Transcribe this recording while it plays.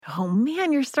Oh,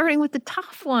 man, you're starting with the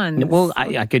tough ones. Well,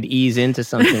 I could ease into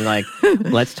something like,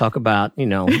 let's talk about,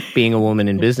 being a woman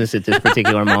in business at this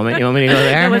particular moment. You want me to go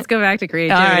there? No, let's go back to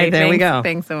creativity. All right, there we go.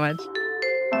 Thanks so much.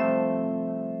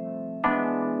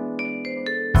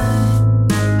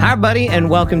 Hi, everybody, and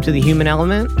welcome to The Human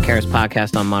Element, Kara's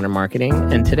podcast on modern marketing.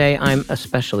 And today I'm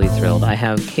especially thrilled. I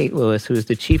have Kate Lewis, who is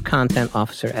the Chief Content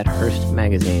Officer at Hearst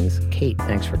Magazines. Kate,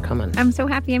 thanks for coming. I'm so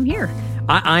happy I'm here.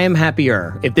 I am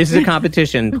happier. If this is a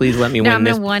competition, please let me win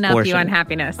this portion. I'm going to one-up you on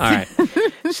happiness. All right.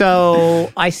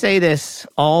 So I say this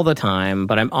all the time,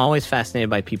 but I'm always fascinated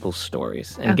by people's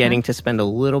stories and getting to spend a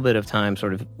little bit of time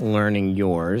sort of learning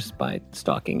yours by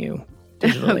stalking you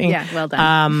digitally. Yeah, well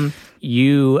done.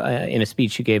 You, in a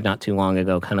speech you gave not too long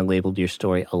ago, kind of labeled your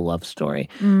story a love story.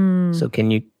 So can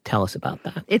you tell us about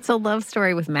that? It's a love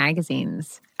story with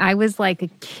magazines. I was like a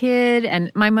kid,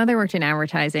 and my mother worked in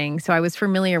advertising, so I was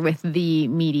familiar with the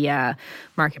media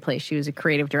marketplace. She was a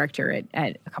creative director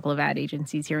at a couple of ad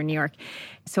agencies here in New York.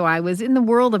 So I was in the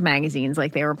world of magazines,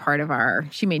 like they were part of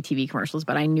she made TV commercials,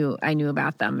 but I knew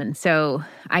about them. And so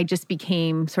I just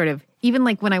became sort of, even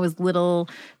like when I was little,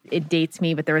 it dates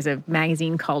me, but there was a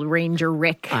magazine called Ranger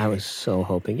Rick. I was so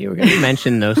hoping you were going to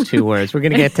mention those two words. We're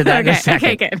going to get to that in a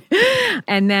second. Okay, good.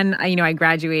 And then, I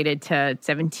graduated to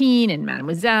 17 and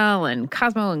Mademoiselle and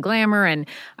Cosmo and Glamour. And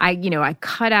I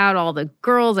cut out all the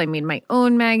girls. I made my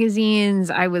own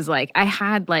magazines. I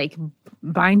had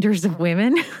binders of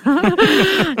women.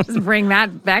 Just bring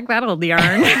that back, that old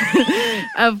yarn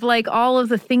of all of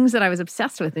the things that I was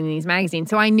obsessed with in these magazines.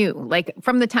 So I knew,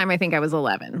 from the time I think I was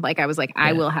 11, I was like,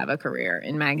 I will have a career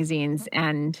in magazines.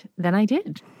 And then I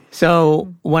did.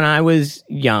 So when I was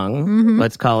young,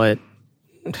 let's call it,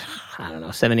 I don't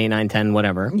know, 7, 8, 9, 10,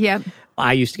 whatever. Yeah.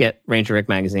 I used to get Ranger Rick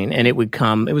magazine, and it would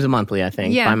come, it was a monthly, I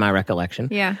think, by my recollection.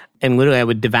 Yeah. And literally I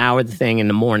would devour the thing in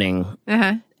the morning,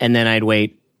 and then I'd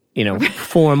wait,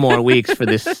 4 more weeks for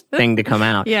this thing to come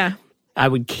out. Yeah. I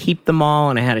would keep them all,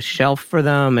 and I had a shelf for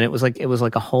them, and it was like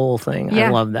a whole thing. Yeah. I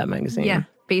loved that magazine. Yeah.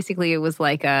 Basically, it was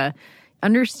like a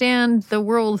understand the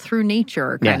world through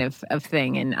nature kind of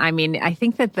thing. And I mean, I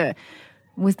think that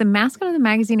was the mascot of the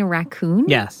magazine a raccoon?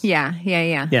 Yes. Yeah.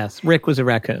 Yes. Rick was a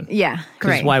raccoon. Yeah.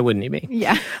 Because why wouldn't he be?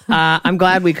 Yeah. I'm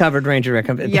glad we covered Ranger Rick.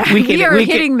 Yeah. We are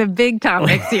hitting the big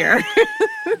topics here.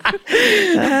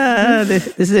 This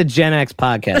is a Gen X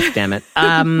podcast, damn it.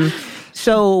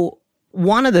 So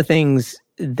one of the things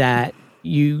that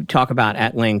you talk about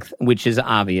at length, which is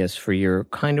obvious for your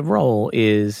kind of role,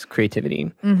 is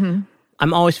creativity. Mm-hmm.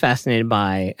 I'm always fascinated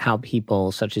by how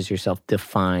people such as yourself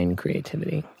define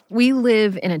creativity. We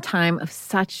live in a time of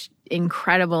such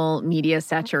incredible media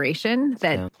saturation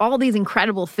that all these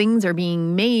incredible things are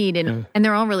being made, and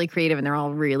they're all really creative, and they're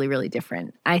all really, really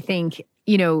different. I think,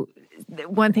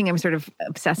 one thing I'm sort of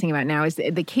obsessing about now is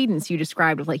the cadence you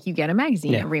described of you get a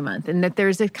magazine every month, and that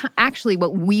there's actually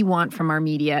what we want from our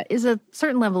media is a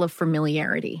certain level of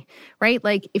familiarity, right?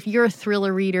 If you're a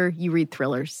thriller reader, you read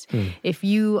thrillers. If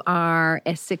you are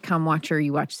a sitcom watcher,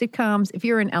 you watch sitcoms. If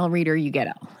you're an L reader, you get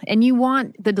L. And you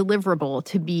want the deliverable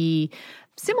to be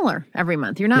similar every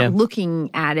month. You're not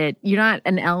looking at it. You're not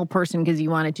an L person because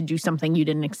you wanted to do something you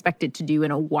didn't expect it to do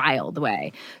in a wild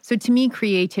way. So to me,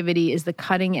 creativity is the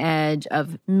cutting edge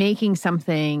of making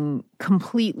something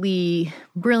completely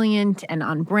brilliant and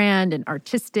on brand and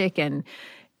artistic and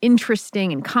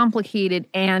interesting and complicated,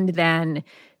 and then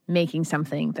making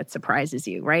something that surprises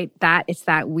you, right? It's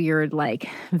that weird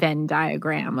Venn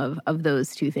diagram of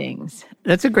those two things.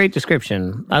 That's a great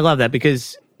description. I love that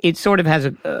because it sort of has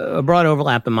a broad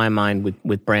overlap in my mind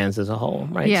with brands as a whole,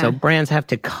 right? Yeah. So brands have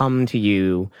to come to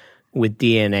you with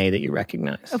DNA that you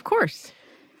recognize. Of course.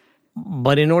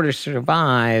 But in order to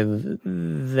survive,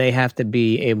 they have to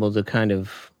be able to kind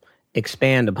of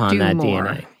expand upon that more.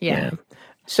 DNA. Yeah.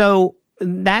 So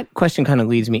that question kind of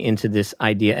leads me into this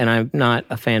idea, and I'm not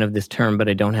a fan of this term, but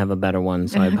I don't have a better one,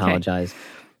 so I apologize,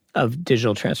 of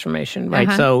digital transformation,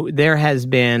 right? So there has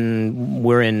been,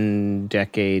 we're in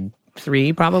decade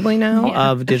 3 probably now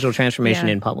of digital transformation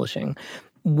in publishing.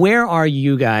 Where are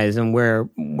you guys, and where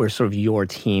sort of your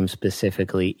team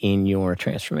specifically in your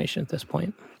transformation at this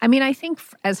point? I mean, I think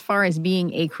as far as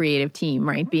being a creative team,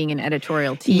 right, being an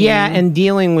editorial team. Yeah, and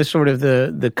dealing with sort of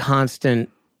the constant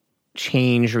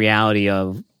change reality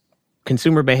of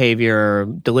consumer behavior,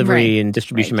 delivery and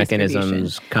distribution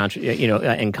mechanisms,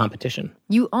 and competition.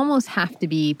 You almost have to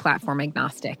be platform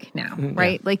agnostic now,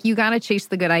 right? You got to chase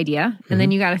the good idea, and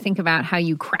then you got to think about how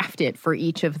you craft it for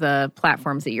each of the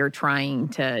platforms that you're trying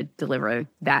to deliver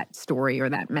that story or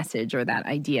that message or that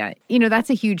idea. That's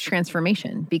a huge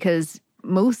transformation because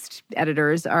most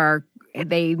editors are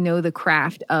they know the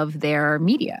craft of their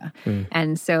media.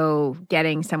 And so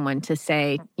getting someone to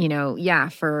say,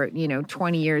 for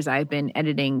 20 years I've been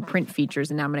editing print features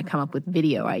and now I'm going to come up with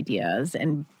video ideas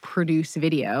and produce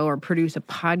video or produce a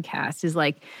podcast is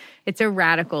like, it's a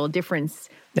radical difference.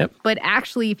 Yep. But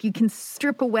actually, if you can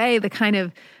strip away the kind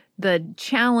of the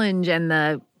challenge and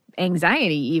the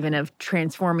anxiety even of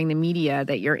transforming the media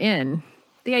that you're in,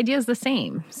 the idea is the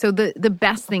same. So the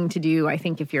best thing to do, I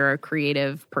think, if you're a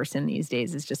creative person these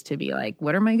days is just to be like,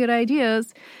 what are my good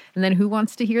ideas? And then who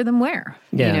wants to hear them where?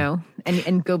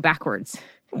 And go backwards.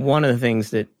 One of the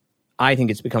things that I think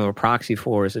it's become a proxy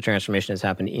for is the transformation that's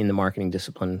happened in the marketing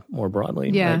discipline more broadly.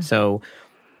 Yeah. Right? So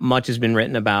much has been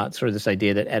written about sort of this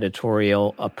idea that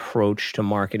editorial approach to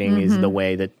marketing is the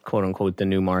way that, quote unquote, the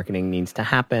new marketing needs to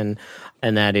happen.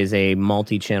 And that is a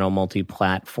multi-channel,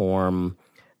 multi-platform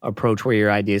approach where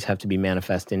your ideas have to be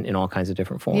manifest in all kinds of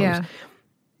different forms. Yeah.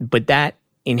 But that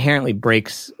inherently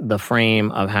breaks the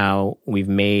frame of how we've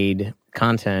made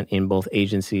content in both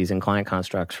agencies and client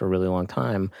constructs for a really long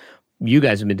time. You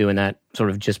guys have been doing that sort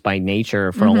of just by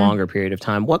nature for a longer period of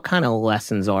time. What kind of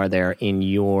lessons are there in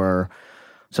your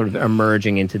sort of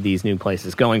emerging into these new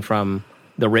places, going from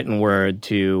the written word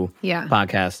to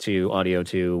podcast to audio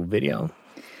to video?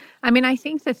 I mean, I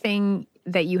think the thing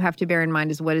that you have to bear in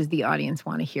mind is what does the audience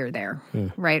want to hear there,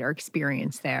 right, or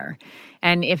experience there.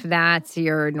 And if that's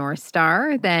your North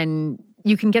Star, then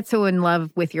you can get so in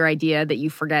love with your idea that you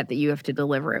forget that you have to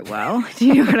deliver it well. Do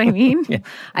you know what I mean? Yeah.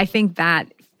 I think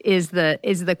that is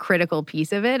the critical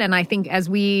piece of it. And I think as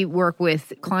we work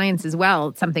with clients as well,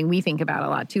 it's something we think about a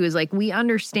lot too, is like, we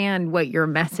understand what your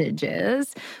message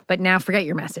is, but now forget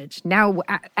your message. Now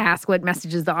ask what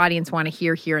messages the audience want to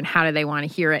hear here and how do they want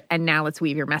to hear it. And now let's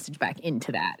weave your message back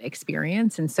into that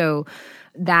experience. And so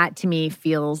that to me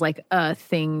feels like a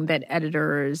thing that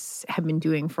editors have been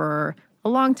doing for a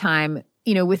long time,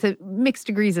 with a mixed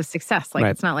degrees of success. Like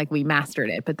It's not like we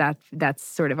mastered it, but that's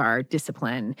sort of our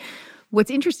discipline. What's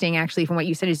interesting, actually, from what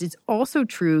you said, is it's also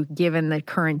true, given the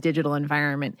current digital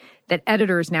environment, that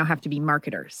editors now have to be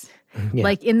marketers. Yeah.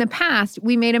 Like in the past,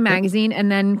 we made a magazine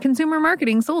and then consumer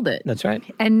marketing sold it. That's right.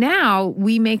 And now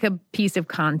we make a piece of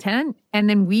content and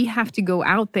then we have to go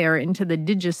out there into the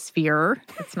digisphere.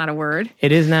 That's not a word.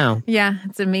 It is now. Yeah,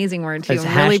 it's an amazing word too. It's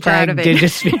I'm really proud of it.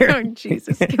 Digisphere. Oh,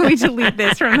 Jesus. Can we delete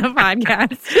this from the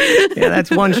podcast? Yeah,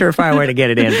 that's one surefire way to get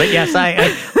it in. But yes,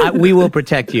 I we will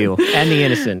protect you and the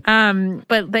innocent.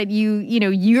 But that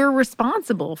you're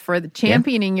responsible for the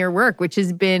championing your work, which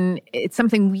has been, it's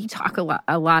something we talk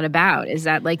a lot about, is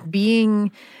that like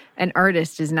being an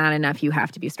artist is not enough. You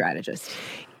have to be a strategist.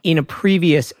 In a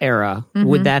previous era,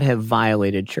 would that have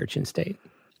violated church and state?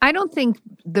 I don't think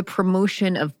the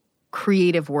promotion of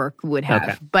creative work would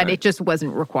have, but it just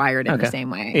wasn't required in the same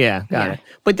way. Yeah, got it.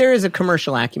 But there is a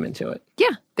commercial acumen to it.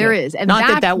 Yeah, there is. And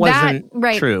not that wasn't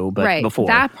true, but before.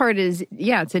 That part is,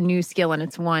 it's a new skill, and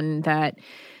it's one that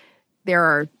there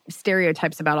are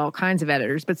stereotypes about all kinds of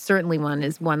editors, but certainly one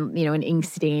is an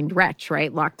ink-stained wretch,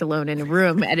 right? Locked alone in a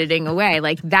room, editing away.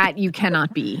 Like that you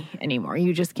cannot be anymore.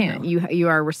 You just can't. No. You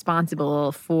are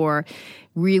responsible for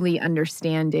really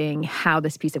understanding how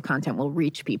this piece of content will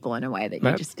reach people in a way that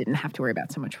you just didn't have to worry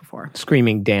about so much before.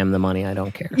 Screaming, damn the money, I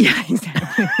don't care. Yeah,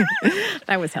 exactly.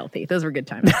 That was healthy. Those were good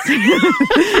times.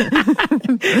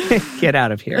 Get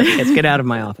out of here. Let's get out of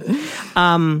my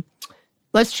office.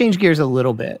 Let's change gears a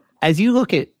little bit. As you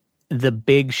look at the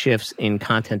big shifts in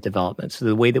content development, so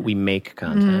the way that we make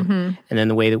content and then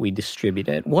the way that we distribute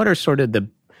it, what are sort of the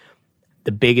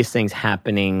biggest things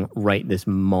happening right this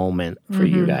moment for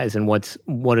you guys, and what's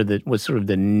sort of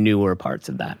the newer parts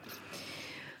of that?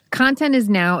 Content is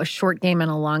now a short game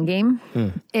and a long game,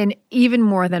 and even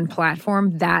more than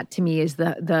platform, that to me is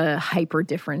the hyper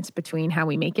difference between how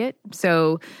we make it.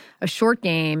 So a short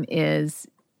game is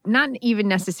not even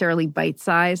necessarily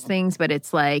bite-sized things, but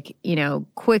it's like,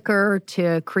 quicker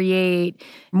to create,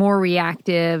 more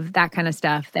reactive, that kind of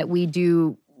stuff that we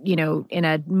do, in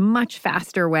a much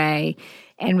faster way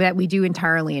and that we do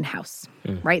entirely in-house,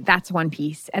 right? That's one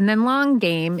piece. And then long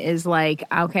game is like,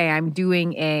 okay, I'm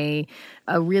doing a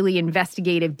really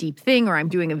investigative, deep thing, or I'm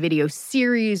doing a video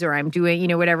series, or I'm doing,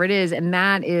 whatever it is. And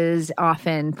that is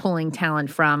often pulling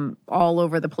talent from all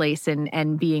over the place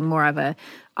and being more of a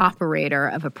operator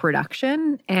of a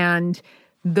production. And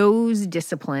those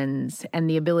disciplines and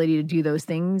the ability to do those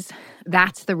things,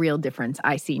 that's the real difference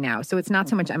I see now. So it's not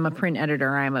so much I'm a print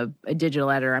editor, I'm a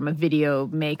digital editor, I'm a video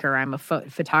maker, I'm a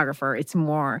photographer. It's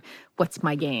more, what's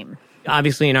my game?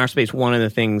 Obviously, in our space, one of the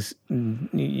things,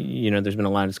 there's been a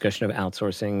lot of discussion of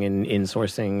outsourcing and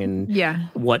insourcing and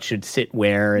what should sit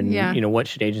where and, what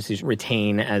should agencies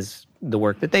retain as the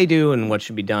work that they do and what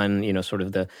should be done, sort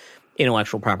of the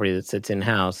intellectual property that sits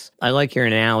in-house. I like your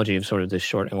analogy of sort of the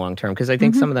short and long term because I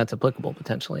think some of that's applicable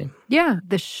potentially. Yeah,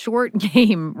 the short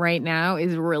game right now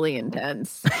is really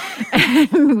intense.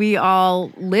 And we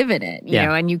all live in it, you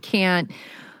know, and you can't...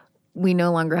 We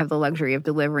no longer have the luxury of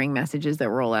delivering messages that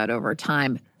roll out over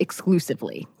time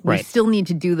exclusively. We still need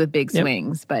to do the big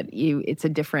swings, but it's a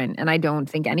different, and I don't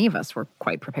think any of us were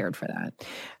quite prepared for that.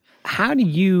 How do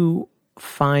you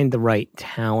find the right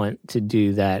talent to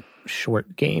do that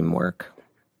short game work?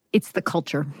 It's the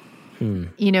culture.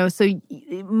 So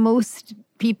most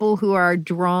people who are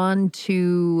drawn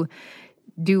to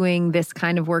doing this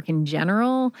kind of work in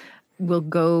general will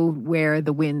go where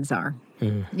the wins are.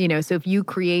 So if you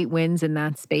create wins in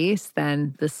that space,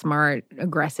 then the smart,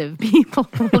 aggressive people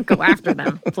will go after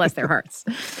them, bless their hearts.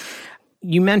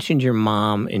 You mentioned your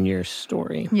mom in your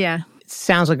story. Yeah. It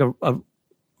sounds like a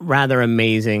rather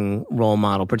amazing role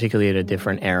model, particularly at a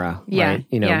different era. Yeah.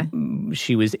 Right?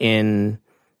 She was in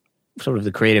sort of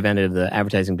the creative end of the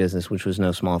advertising business, which was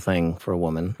no small thing for a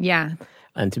woman. Yeah.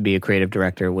 And to be a creative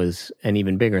director was an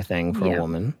even bigger thing for a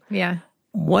woman. Yeah.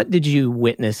 What did you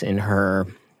witness in her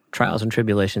trials and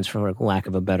tribulations, for lack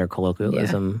of a better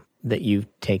colloquialism, that you've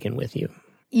taken with you?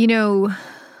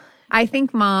 I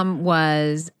think Mom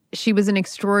she was an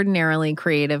extraordinarily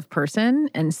creative person.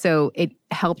 And so it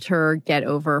helped her get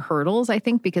over hurdles, I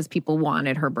think, because people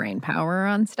wanted her brain power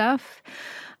on stuff.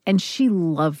 And she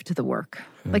loved the work.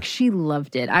 Like, she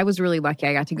loved it. I was really lucky.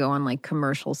 I got to go on like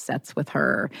commercial sets with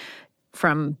her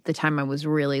from the time I was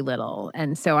really little.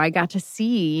 And so I got to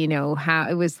see, how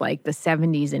it was like the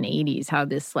 70s and 80s, how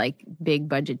this like big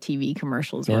budget TV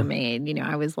commercials were made.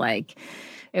 I was like,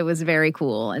 it was very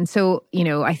cool. And so,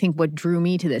 I think what drew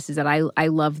me to this is that I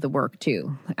love the work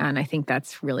too. And I think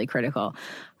that's really critical.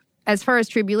 As far as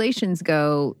tribulations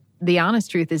go, the honest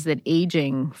truth is that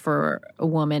aging for a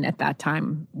woman at that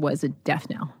time was a death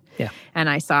knell. Yeah. And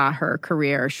I saw her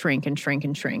career shrink and shrink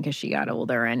and shrink as she got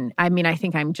older. And I mean, I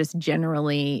think I'm just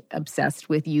generally obsessed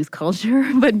with youth culture,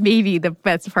 but maybe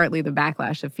that's partly the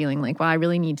backlash of feeling like, well, I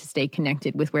really need to stay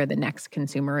connected with where the next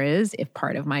consumer is if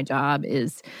part of my job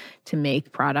is to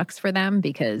make products for them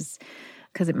because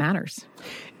it matters.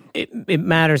 It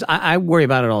matters. I worry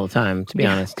about it all the time, to be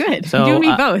honest. Good. So, you and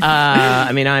me both.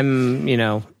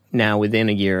 I'm, now within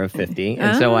a year of 50.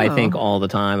 And so I think all the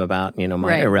time about,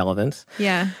 my irrelevance.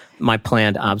 Yeah. My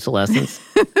planned obsolescence.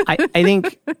 I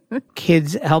think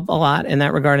kids help a lot in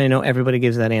that regard. I know everybody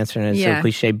gives that answer and it's so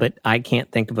cliche, but I can't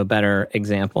think of a better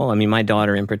example. I mean, my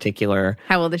daughter in particular.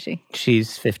 How old is she?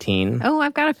 She's 15. Oh,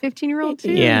 I've got a 15-year-old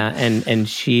too. Yeah, and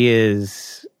she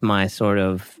is my sort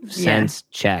of sense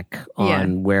check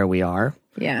on where we are.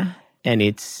 Yeah. And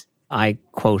I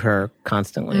quote her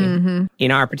constantly.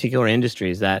 In our particular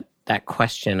industries, that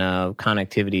question of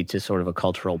connectivity to sort of a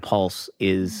cultural pulse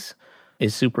is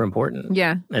super important.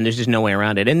 Yeah. And there's just no way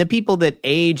around it. And the people that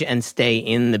age and stay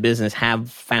in the business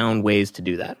have found ways to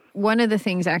do that. One of the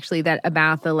things actually that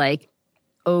about the like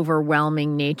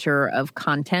overwhelming nature of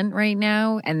content right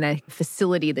now and the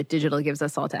facility that digital gives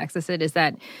us all to access it is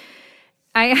that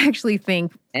I actually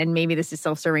think, and maybe this is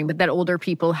self-serving, but that older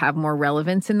people have more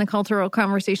relevance in the cultural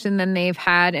conversation than they've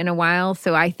had in a while.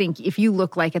 So I think if you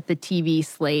look like at the TV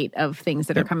slate of things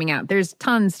that are coming out, there's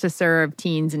tons to serve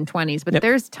teens and 20s, but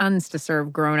there's tons to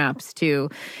serve grown-ups too.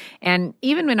 And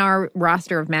even in our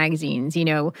roster of magazines,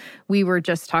 we were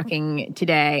just talking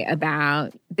today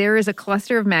about there is a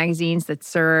cluster of magazines that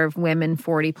serve women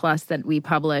 40 plus that we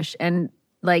publish, and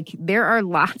like, there are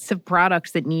lots of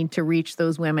products that need to reach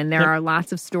those women. There are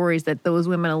lots of stories that those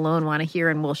women alone want to hear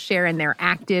and will share, and they're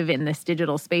active in this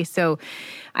digital space. So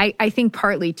I think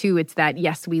partly, too, it's that,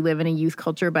 yes, we live in a youth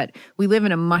culture, but we live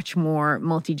in a much more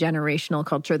multi-generational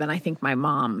culture than I think my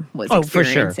mom was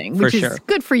experiencing. Which is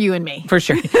good for you and me. For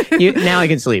sure. Now I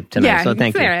can sleep tonight, so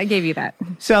thank you. I gave you that.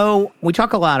 So we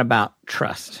talk a lot about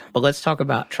trust, but let's talk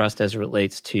about trust as it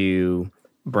relates to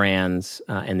brands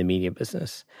and the media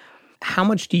business. How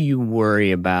much do you worry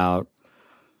about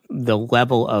the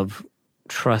level of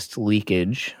trust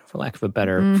leakage, for lack of a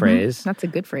better phrase? That's a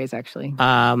good phrase, actually.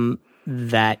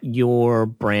 That your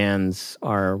brands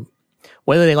are,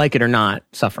 whether they like it or not,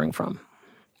 suffering from?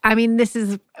 I mean, this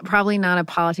is probably not a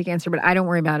politic answer, but I don't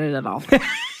worry about it at all.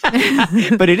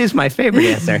 But it is my favorite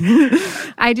answer.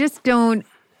 I just don't.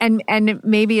 And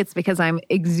maybe it's because I'm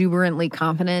exuberantly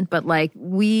confident, but like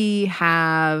we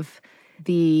have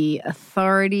the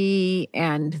authority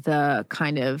and the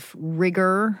kind of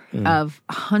rigor of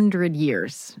 100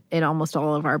 years in almost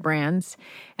all of our brands.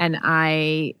 And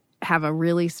I have a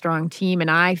really strong team,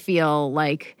 and I feel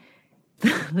like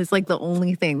it's like the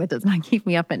only thing that does not keep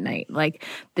me up at night. Like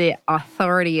the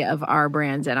authority of our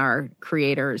brands and our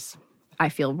creators, I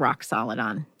feel rock solid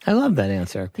on. I love that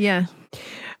answer. Yeah.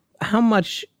 How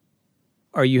much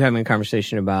are you having a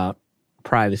conversation about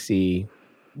privacy,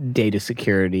 data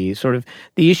security, sort of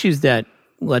the issues that,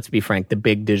 let's be frank, the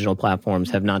big digital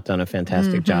platforms have not done a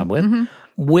fantastic job with?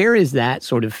 Where is that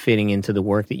sort of fitting into the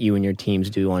work that you and your teams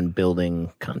do on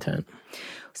building content?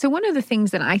 So one of the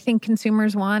things that I think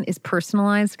consumers want is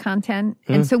personalized content.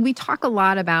 And so we talk a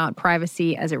lot about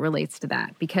privacy as it relates to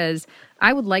that, because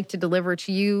I would like to deliver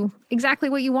to you exactly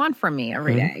what you want from me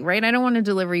every day, right? I don't want to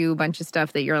deliver you a bunch of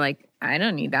stuff that you're like, I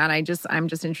don't need that. I'm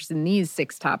just interested in these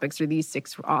 6 topics or these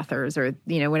 6 authors or,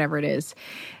 whatever it is.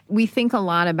 We think a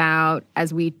lot about,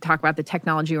 as we talk about the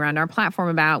technology around our platform,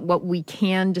 about what we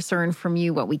can discern from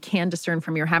you, what we can discern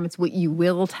from your habits, what you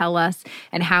will tell us,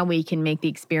 and how we can make the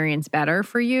experience better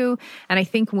for you. And I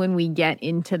think when we get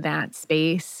into that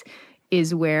space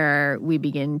is where we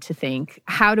begin to think,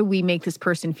 how do we make this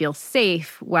person feel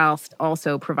safe whilst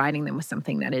also providing them with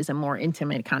something that is a more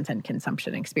intimate content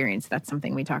consumption experience? That's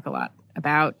something we talk a lot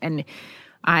about. And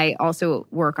I also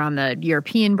work on the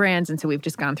European brands, and so we've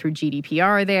just gone through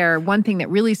GDPR there. One thing that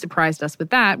really surprised us with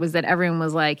that was that everyone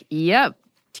was like, yep,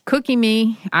 cookie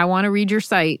me, I want to read your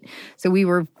site. So we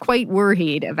were quite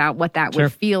worried about what that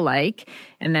would feel like.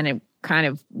 And then it kind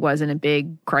of wasn't a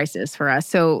big crisis for us.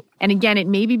 So, and again, it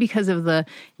may be because of the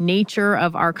nature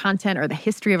of our content or the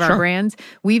history of our brands.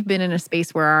 We've been in a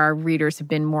space where our readers have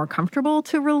been more comfortable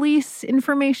to release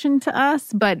information to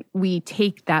us, but we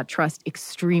take that trust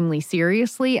extremely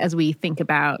seriously as we think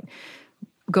about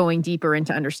going deeper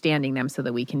into understanding them so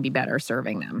that we can be better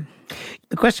serving them.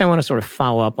 The question I want to sort of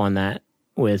follow up on that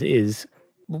with is,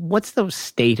 what's the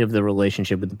state of the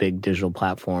relationship with the big digital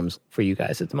platforms for you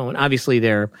guys at the moment? Obviously,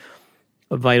 they're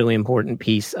a vitally important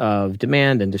piece of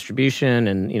demand and distribution,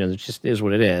 and it just is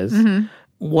what it is.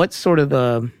 What's sort of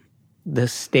the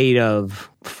state of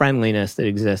friendliness that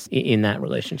exists in that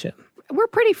relationship? We're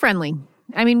pretty friendly.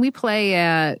 I mean, we play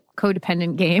a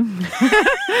codependent game.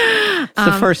 It's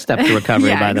the first step to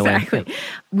recovery, by the way.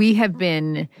 We have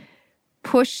been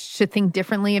pushed to think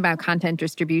differently about content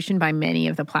distribution by many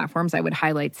of the platforms. I would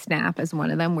highlight Snap as one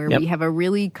of them, where we have a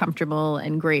really comfortable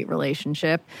and great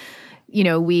relationship.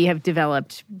 We have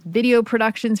developed video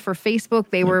productions for Facebook.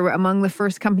 They were among the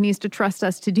first companies to trust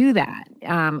us to do that.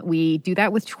 We do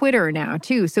that with Twitter now,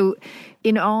 too. So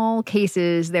in all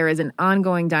cases, there is an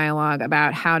ongoing dialogue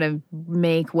about how to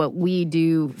make what we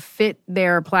do fit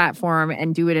their platform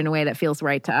and do it in a way that feels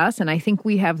right to us. And I think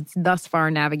we have thus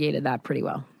far navigated that pretty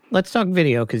well. Let's talk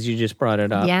video, because you just brought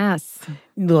it up. Yes.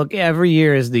 Look, every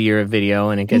year is the year of video,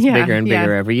 and it gets bigger and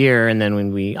bigger every year. And then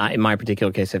when in my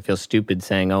particular case, I feel stupid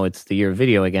saying, oh, it's the year of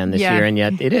video again this year, and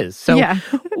yet it is. So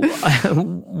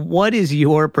what is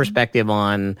your perspective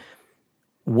on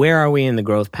where are we in the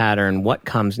growth pattern? What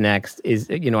comes next?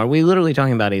 Are we literally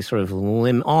talking about a sort of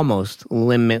almost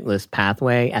limitless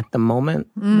pathway at the moment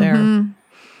there?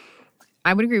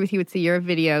 I would agree with you. It's the year of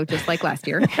video, just like last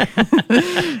year.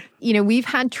 We've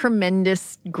had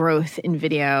tremendous growth in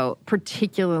video,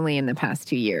 particularly in the past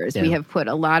 2 years. We have put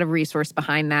a lot of resource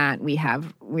behind that. We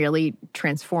have really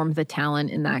transformed the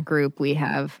talent in that group. We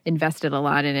have invested a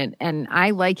lot in it. And I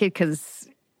like it because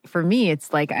for me,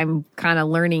 it's like I'm kind of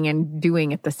learning and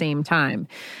doing at the same time.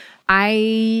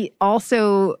 I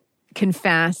also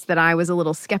confess that I was a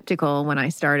little skeptical when I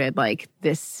started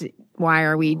this. Why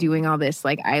are we doing all this?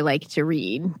 I like to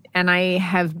read. And I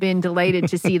have been delighted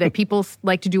to see that people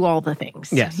like to do all the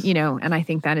things. Yes. And I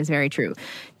think that is very true.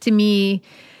 To me,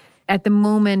 at the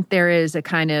moment, there is a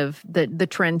kind of, the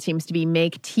trend seems to be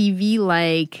make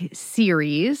TV-like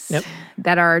series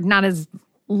that are not as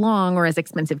long or as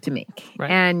expensive to make. Right.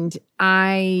 And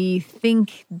I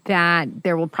think that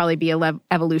there will probably be a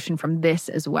evolution from this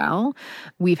as well.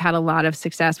 We've had a lot of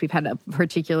success. We've had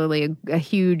particularly a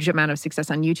huge amount of success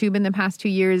on YouTube in the past 2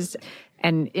 years.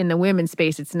 And in the women's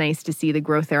space, it's nice to see the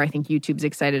growth there. I think YouTube's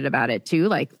excited about it too.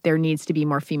 There needs to be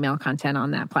more female content on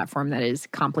that platform that is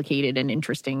complicated and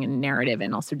interesting and narrative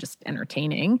and also just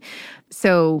entertaining.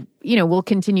 So, we'll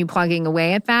continue plugging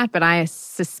away at that, but I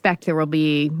suspect there will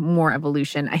be more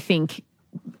evolution. I think,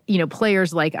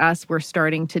 players like us, we're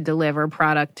starting to deliver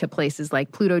product to places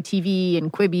like Pluto TV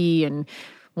and Quibi, and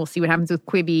we'll see what happens with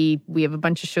Quibi. We have a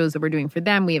bunch of shows that we're doing for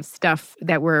them. We have stuff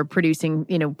that we're producing,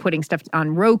 putting stuff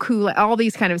on Roku, all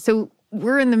these kind of. So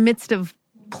we're in the midst of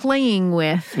playing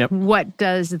with what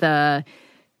does the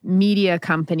media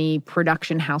company,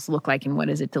 production house look like and what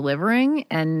is it delivering?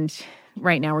 And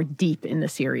right now we're deep in the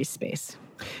series space.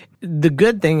 The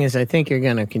good thing is I think you're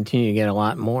going to continue to get a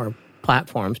lot more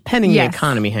platforms, pending the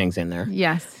economy hangs in there.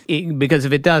 Yes. Because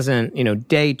if it doesn't,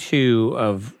 day 2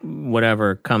 of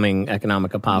whatever coming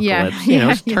economic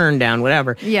apocalypse, turn down,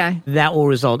 whatever, that will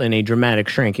result in a dramatic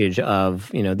shrinkage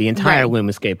of, the entire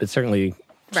Lumascape, but certainly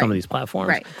some of these platforms.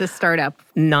 Right, the startup.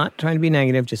 Not trying to be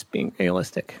negative, just being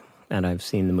realistic. And I've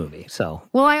seen the movie, so.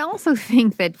 Well, I also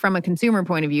think that from a consumer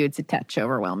point of view, it's a touch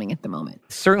overwhelming at the moment.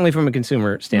 Certainly from a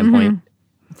consumer standpoint.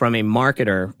 From a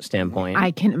marketer standpoint,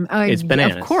 it's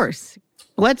bananas. Of course.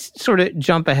 Let's sort of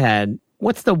jump ahead.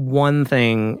 What's the one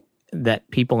thing that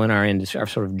people in our industry, our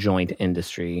sort of joint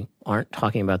industry, aren't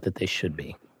talking about that they should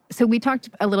be? So we talked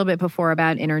a little bit before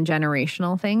about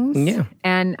intergenerational things. Yeah.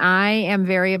 And I am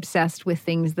very obsessed with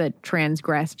things that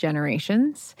transgress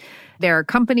generations. There are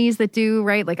companies that do,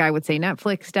 right? Like I would say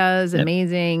Netflix does,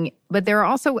 amazing. But there are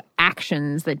also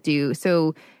actions that do.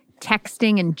 So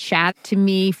texting and chat to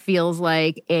me feels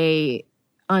like a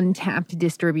untapped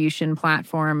distribution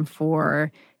platform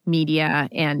for media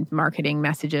and marketing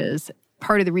messages.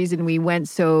 Part of the reason we went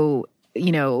so,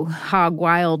 hog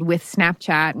wild with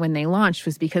Snapchat when they launched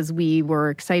was because we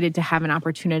were excited to have an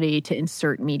opportunity to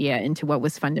insert media into what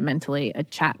was fundamentally a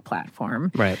chat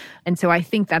platform. Right. And so I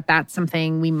think that that's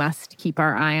something we must keep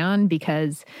our eye on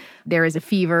because there is a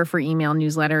fever for email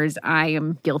newsletters. I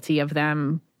am guilty of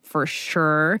them for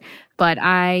sure. But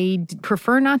I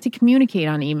prefer not to communicate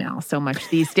on email so much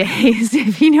these days,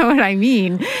 if you know what I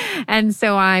mean. And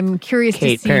so I'm curious to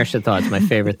see. Kate, perish the thoughts, my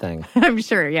favorite thing. I'm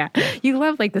sure, yeah. You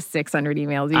love like the 600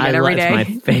 emails you get every day. It's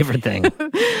my favorite thing.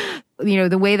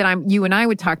 The way that you and I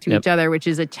would talk to each other, which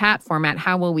is a chat format,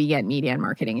 how will we get media and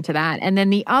marketing into that? And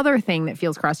then the other thing that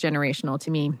feels cross-generational to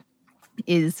me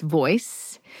is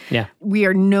voice. Yeah. We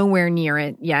are nowhere near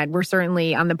it yet. We're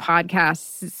certainly on the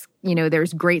podcasts,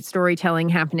 there's great storytelling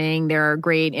happening. There are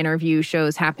great interview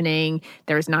shows happening.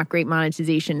 There's not great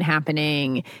monetization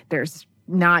happening. There's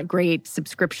not great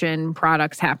subscription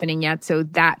products happening yet. So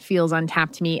that feels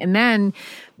untapped to me. And then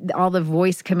all the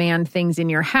voice command things in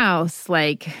your house,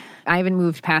 like I haven't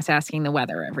moved past asking the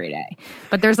weather every day.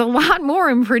 But there's a lot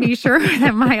more, I'm pretty sure,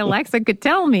 that my Alexa could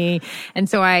tell me. And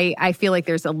so I feel like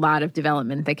there's a lot of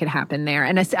development that could happen there.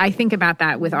 And I think about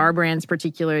that with our brands,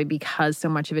 particularly because so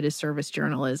much of it is service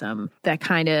journalism. That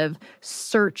kind of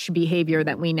search behavior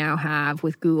that we now have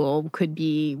with Google could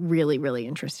be really, really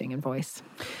interesting in voice.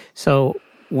 So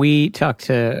we talked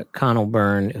to Connell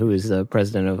Byrne, who is the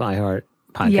president of iHeart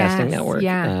Podcasting Network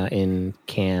in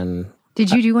Cannes. Did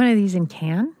you do one of these in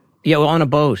Cannes? Yeah, well, on a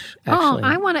boat, actually. Oh,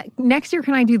 I want to. Next year,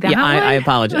 can I do that? Yeah, I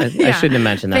apologize. I shouldn't have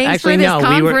mentioned that. Thanks actually, for this no,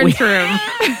 conference room.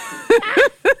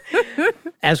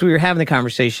 As we were having the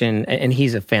conversation, and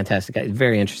he's a fantastic guy,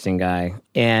 very interesting guy,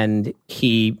 and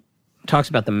he talks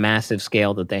about the massive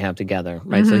scale that they have together,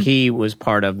 right? So he was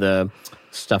part of the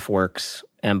Stuffworks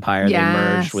empire. They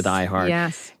merged with iHeart.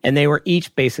 Yes. And they were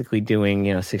each basically doing,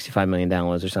 $65 million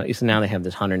or something. So now they have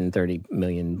this 130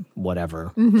 million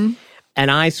whatever. And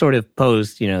I sort of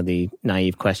posed, the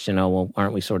naive question,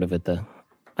 aren't we sort of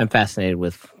I'm fascinated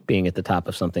with being at the top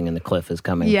of something and the cliff is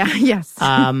coming. Yeah, yes.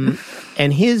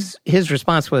 And his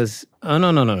response was, oh,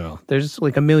 no. There's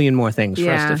like a million more things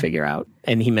for us to figure out.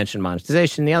 And he mentioned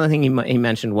monetization. The other thing he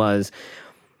mentioned was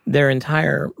their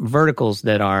entire verticals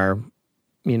that are,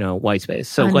 white space.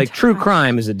 So like true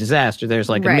crime is a disaster. There's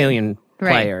like a million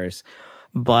players.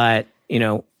 But,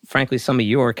 frankly, some of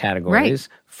your categories,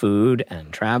 food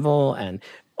and travel and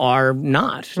are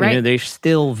not. They're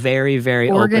still very,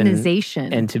 very organization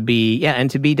open and to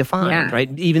be defined, right?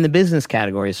 Even the business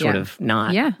category is sort of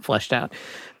not fleshed out.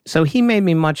 So he made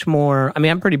me much more,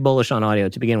 I'm pretty bullish on audio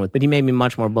to begin with, but he made me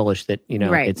much more bullish that,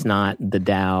 it's not the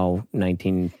Dow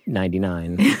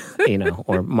 1999,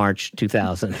 or March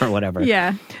 2000 or whatever.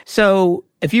 Yeah. So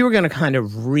if you were going to kind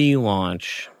of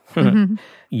relaunch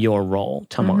your role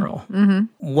tomorrow,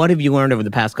 what have you learned over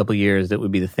the past couple of years that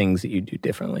would be the things that you do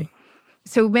differently?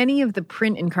 So many of the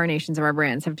print incarnations of our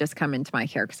brands have just come into my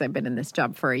care because I've been in this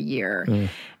job for a year.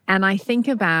 And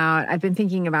I've been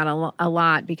thinking about a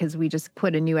lot because we just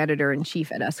put a new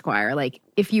editor-in-chief at Esquire. Like,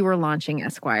 if you were launching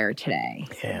Esquire today,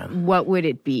 what would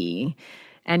it be?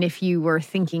 And if you were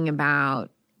thinking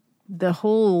about the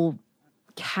whole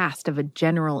cast of a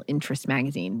general interest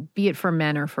magazine, be it for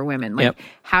men or for women,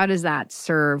 how does that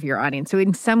serve your audience? So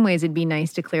in some ways, it'd be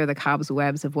nice to clear the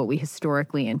cobwebs of what we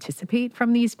historically anticipate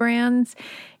from these brands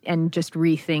and just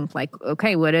rethink like,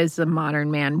 okay, what does the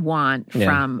modern man want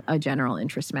from a general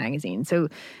interest magazine? So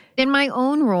in my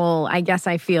own role, I guess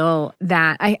I feel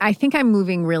that I think I'm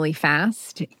moving really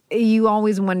fast. You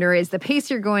always wonder, is the pace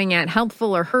you're going at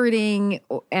helpful or hurting?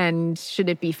 And should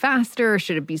it be faster?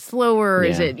 Should it be slower?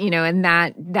 Is it, and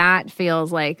that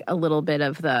feels like a little bit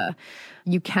of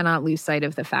you cannot lose sight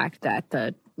of the fact that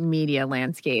the media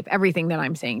landscape, everything that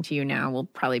I'm saying to you now will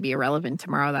probably be irrelevant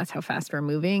tomorrow. That's how fast we're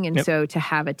moving. And so to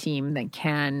have a team that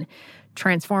can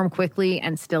transform quickly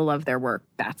and still love their work,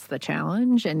 that's the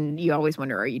challenge. And you always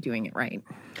wonder, are you doing it right?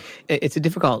 It's a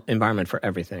difficult environment for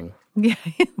everything. Yeah.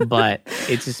 But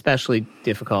it's especially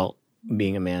difficult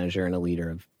being a manager and a leader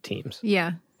of teams.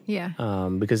 Yeah.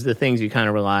 Because the things you kind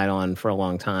of relied on for a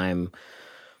long time,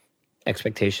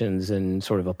 expectations and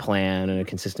sort of a plan and a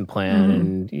consistent plan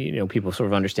and, people sort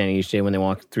of understanding each day when they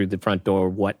walk through the front door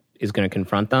what is going to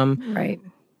confront them. Right.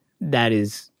 That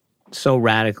is so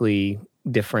radically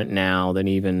different now than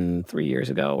even 3 years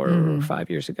ago or 5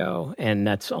 years ago. And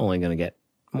that's only going to get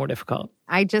more difficult.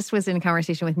 I just was in a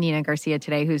conversation with Nina Garcia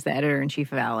today, who's the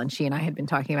editor-in-chief of Elle, and she and I had been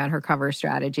talking about her cover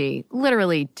strategy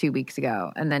literally 2 weeks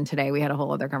ago. And then today we had a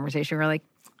whole other conversation. We're like,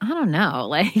 I don't know,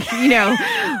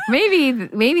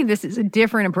 maybe this is a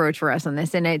different approach for us on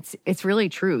this. And it's really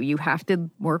true. You have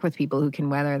to work with people who can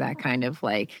weather that kind of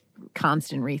like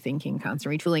constant rethinking,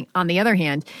 constant retooling. On the other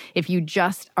hand, if you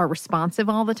just are responsive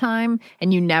all the time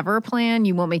and you never plan,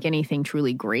 you won't make anything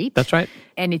truly great. That's right.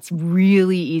 And it's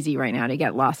really easy right now to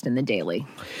get lost in the daily.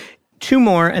 2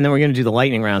 more, and then we're going to do the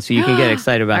lightning round so you can get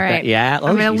excited about that. Yeah,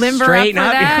 I'm going to limber up for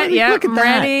that. Yeah, look at I'm that.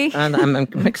 ready.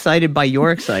 I'm excited by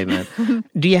your excitement.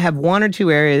 Do you have 1 or 2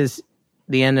 areas,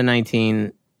 the end of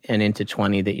 19 and into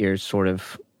 20, that you're sort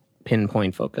of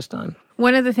pinpoint focused on?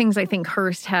 One of the things I think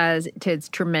Hearst has to its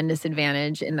tremendous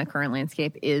advantage in the current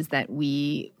landscape is that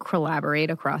we collaborate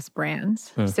across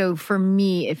brands. So for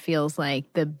me, it feels like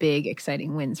the big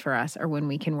exciting wins for us are when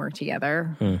we can work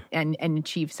together and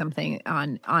achieve something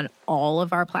on all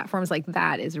of our platforms. Like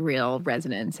that is real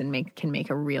resonance and can make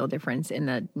a real difference in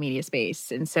the media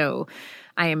space. And so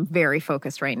I am very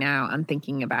focused right now on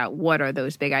thinking about what are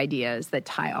those big ideas that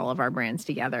tie all of our brands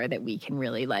together that we can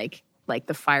really like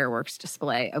the fireworks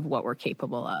display of what we're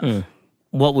capable of.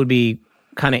 What would be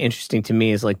kind of interesting to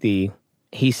me is like the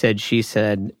he said, she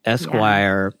said,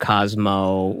 Esquire,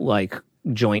 Cosmo, like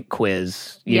joint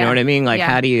quiz. You know what I mean? Like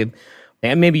how do you,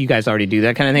 and maybe you guys already do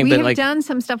that kind of thing. We but have done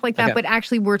some stuff like that, but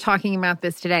actually we're talking about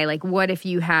this today. Like what if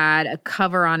you had a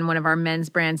cover on one of our men's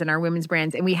brands and our women's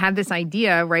brands, and we had this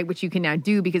idea, right, which you can now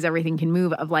do because everything can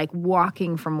move, of like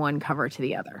walking from one cover to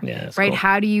the other, right? Cool.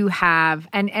 How do you have,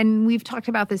 and we've talked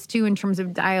about this too in terms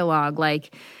of dialogue.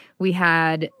 Like we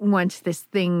had once this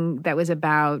thing that was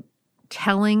about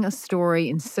telling a story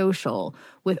in social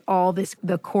with all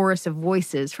the chorus of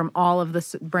voices from all of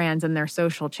the brands and their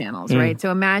social channels, right?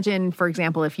 So imagine, for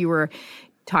example, if you were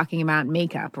talking about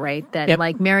makeup, right? That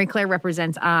like Mary Claire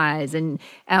represents eyes and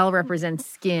Elle represents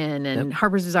skin and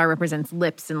Harper's Bazaar represents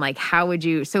lips, and like how would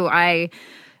you, so I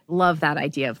love that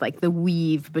idea of like the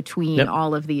weave between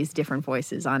all of these different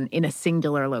voices in a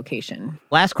singular location.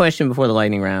 Last question before the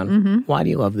lightning round. Why do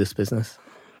you love this business?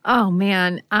 Oh,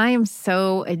 man, I am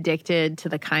so addicted to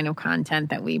the kind of content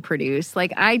that we produce.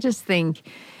 Like, I just think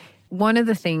one of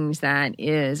the things that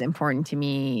is important to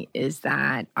me is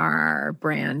that our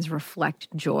brands reflect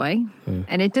joy.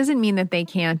 And it doesn't mean that they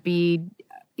can't be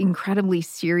incredibly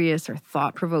serious or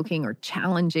thought-provoking or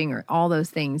challenging or all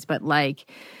those things, but like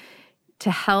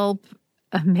to help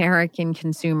American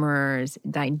consumers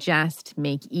digest,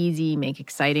 make easy, make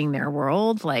exciting their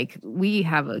world. Like we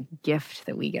have a gift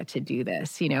that we get to do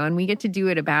this, and we get to do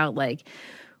it about like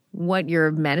what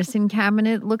your medicine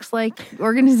cabinet looks like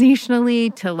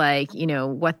organizationally to like,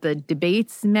 what the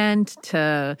debates meant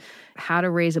to how to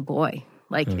raise a boy.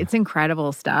 Like it's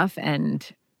incredible stuff. And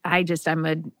I'm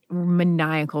a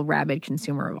maniacal, rabid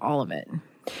consumer of all of it.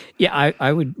 Yeah,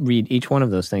 I would read each one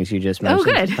of those things you just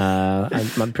mentioned. Oh,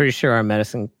 good. I'm pretty sure our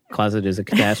medicine closet is a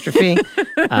catastrophe.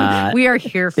 We are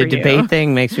here for you. The debate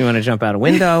thing makes me want to jump out a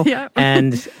window.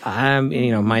 And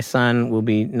my son will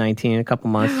be 19 in a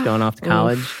couple months, going off to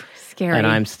college. Oof, scary. And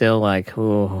I'm still like,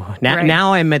 ooh.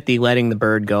 Now I'm at the letting the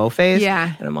bird go phase.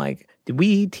 Yeah. And I'm like, did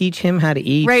we teach him how to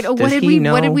eat? Right. What did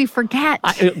we forget?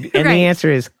 And the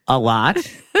answer is a lot.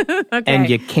 And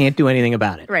you can't do anything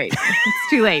about it. Right. It's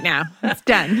too late now. It's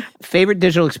done. Favorite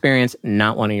digital experience,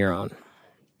 not one of your own?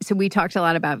 So we talked a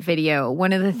lot about video.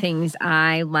 One of the things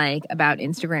I like about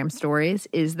Instagram stories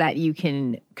is that you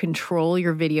can control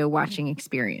your video watching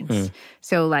experience.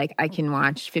 So like I can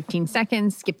watch 15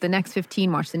 seconds, skip the next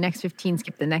 15, watch the next 15,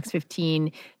 skip the next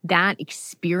 15. That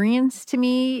experience to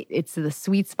me, it's the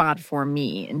sweet spot for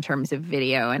me in terms of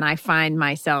video. And I find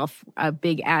myself a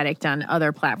big addict on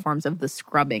other platforms of the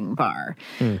scrubbing bar.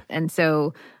 And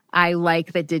so I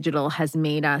like that digital has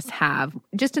made us have,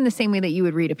 just in the same way that you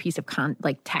would read a piece of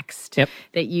text,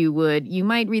 that you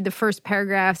might read the first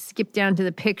paragraph, skip down to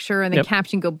the picture and the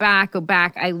caption, go back.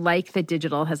 I like that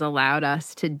digital has allowed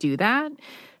us to do that.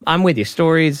 I'm with you.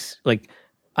 Stories, like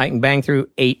I can bang through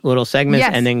 8 little segments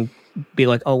and then be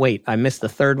like, oh, wait, I missed the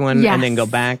third one and then go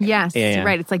back. Yes,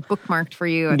 right. It's like bookmarked for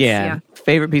you.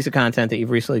 Favorite piece of content that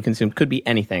you've recently consumed could be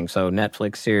anything. So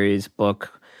Netflix series,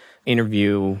 book,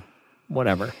 interview,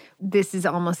 whatever. This is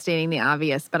almost stating the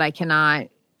obvious, but I cannot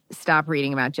stop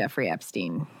reading about Jeffrey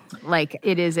Epstein. Like,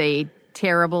 it is a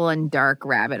terrible and dark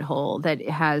rabbit hole that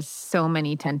has so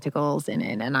many tentacles in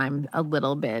it, and I'm a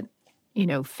little bit,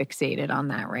 fixated on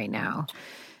that right now.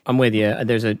 I'm with you.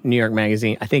 There's a New York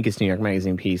Magazine, I think it's New York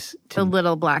Magazine piece. The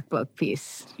little black book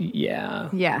piece. Yeah.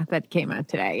 Yeah, that came out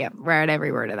today. Yep, read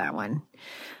every word of that one.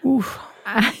 Oof.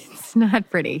 It's not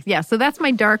pretty. Yeah, so that's my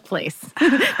dark place.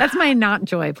 That's my not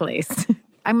joy place.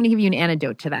 I'm going to give you an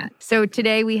antidote to that. So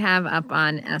today we have up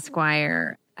on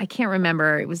Esquire, I can't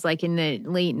remember, it was like in the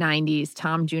late 90s,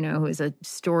 Tom Juneau, who is a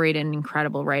storied and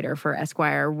incredible writer for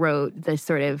Esquire, wrote the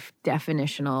sort of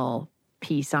definitional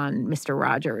piece on Mr.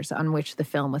 Rogers, on which the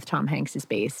film with Tom Hanks is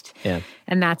based. Yeah.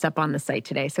 And that's up on the site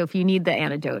today. So if you need the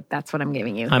antidote, that's what I'm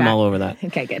giving you. I'm all over that.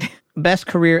 Okay, good. Best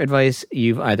career advice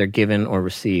you've either given or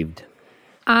received?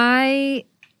 I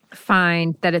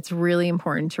find that it's really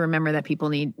important to remember that people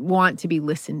want to be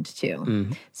listened to.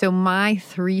 So my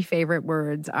 3 favorite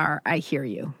words are, I hear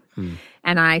you.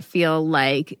 And I feel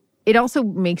like it also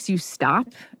makes you stop.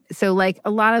 So like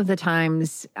a lot of the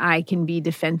times I can be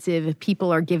defensive if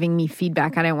people are giving me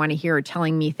feedback I don't want to hear or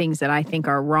telling me things that I think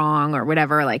are wrong or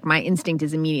whatever. Like my instinct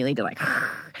is immediately to like,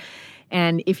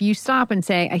 and if you stop and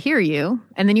say, I hear you,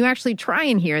 and then you actually try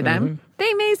and hear them,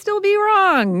 they may still be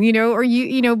wrong, or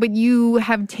but you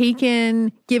have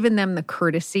given them the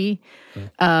courtesy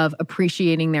of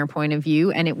appreciating their point of view,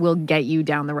 and it will get you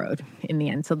down the road in the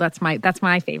end. So that's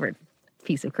my favorite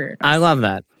piece of career advice. I love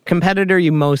that. Competitor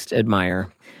you most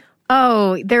admire?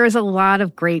 Oh, there is a lot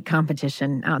of great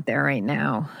competition out there right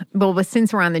now. But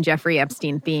since we're on the Jeffrey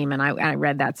Epstein theme, and I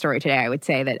read that story today, I would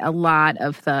say that a lot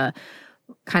of the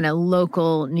kind of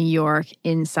local New York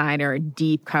insider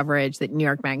deep coverage that New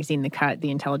York Magazine, The Cut, The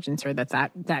Intelligencer,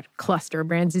 that cluster of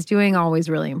brands is doing always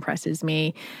really impresses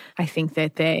me. I think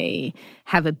that they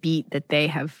have a beat that they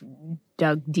have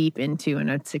dug deep into in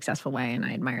a successful way, and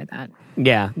I admire that.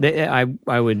 Yeah,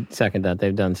 I would second that.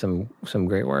 They've done some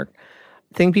great work.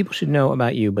 Thing people should know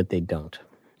about you, but they don't.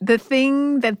 The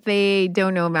thing that they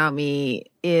don't know about me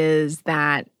is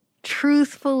that,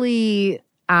 truthfully,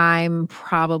 I'm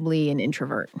probably an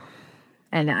introvert.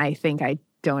 And I think I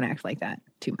don't act like that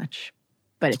too much.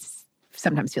 But it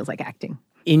sometimes feels like acting.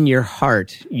 In your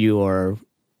heart, you're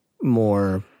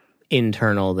more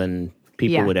internal than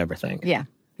people would ever think. Yeah.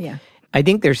 I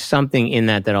think there's something in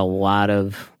that a lot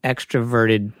of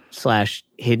extroverted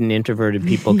 / hidden introverted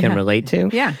people can relate to.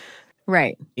 Yeah.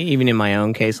 Right. Even in my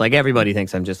own case, like everybody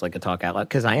thinks I'm just like a talk out loud,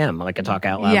 because I am like a talk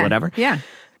out loud, whatever. Yeah.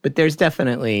 But there's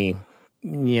definitely,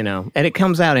 and it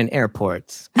comes out in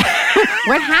airports.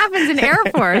 What happens in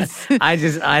airports?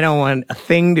 I don't want a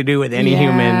thing to do with any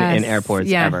human in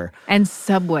airports ever. And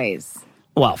subways.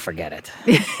 Well, forget it.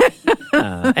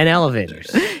 And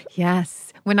elevators. Yes.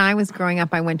 When I was growing up,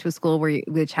 I went to a school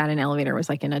which had an elevator. It was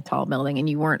like in a tall building, and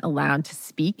you weren't allowed to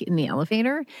speak in the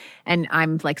elevator. And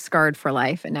I'm like scarred for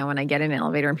life. And now when I get in an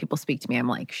elevator and people speak to me, I'm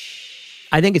like, shh.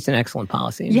 I think it's an excellent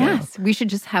policy. Yes, we should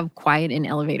just have quiet in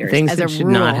elevators. Things as a that should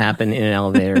rule. not happen in an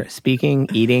elevator. Speaking,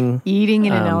 eating. Eating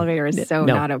in an elevator is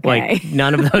not okay. Like,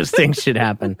 none of those things should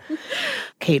happen.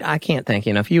 Kate, I can't thank you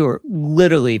enough. You were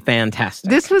literally fantastic.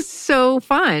 This was so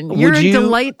fun. You're a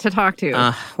delight to talk to.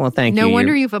 Well, thank you. No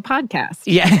wonder you have a podcast.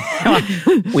 Yeah.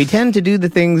 We tend to do the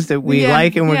things that we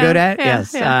like and we're good at.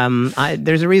 Yes. Yeah.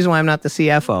 There's a reason why I'm not the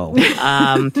CFO.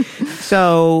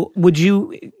 So would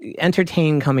you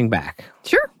entertain coming back?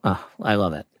 Sure. Oh, I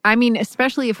love it. I mean,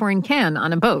 especially if we're in Cannes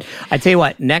on a boat. I tell you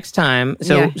what, next time,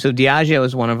 so Diageo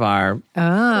is one of our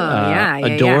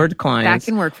adored clients. That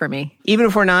can work for me. Even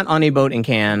if we're not on a boat in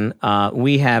Cannes,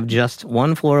 we have just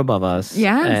one floor above us,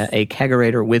 a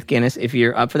kegerator with Guinness, if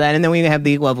you're up for that. And then we have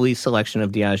the lovely selection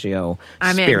of Diageo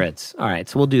spirits. All right,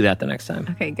 so we'll do that the next time.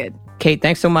 Okay, good. Kate,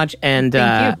 thanks so much. And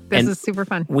thank you. This is super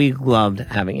fun. We loved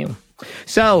having you.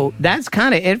 So that's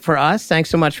kind of it for us.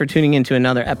 Thanks so much for tuning into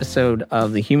another episode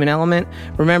of The Human Element.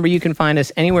 Remember, you can find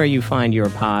us anywhere you find your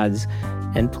pods.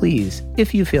 And please,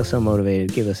 if you feel so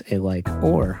motivated, give us a like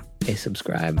or a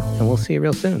subscribe. And we'll see you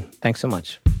real soon. Thanks so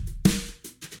much.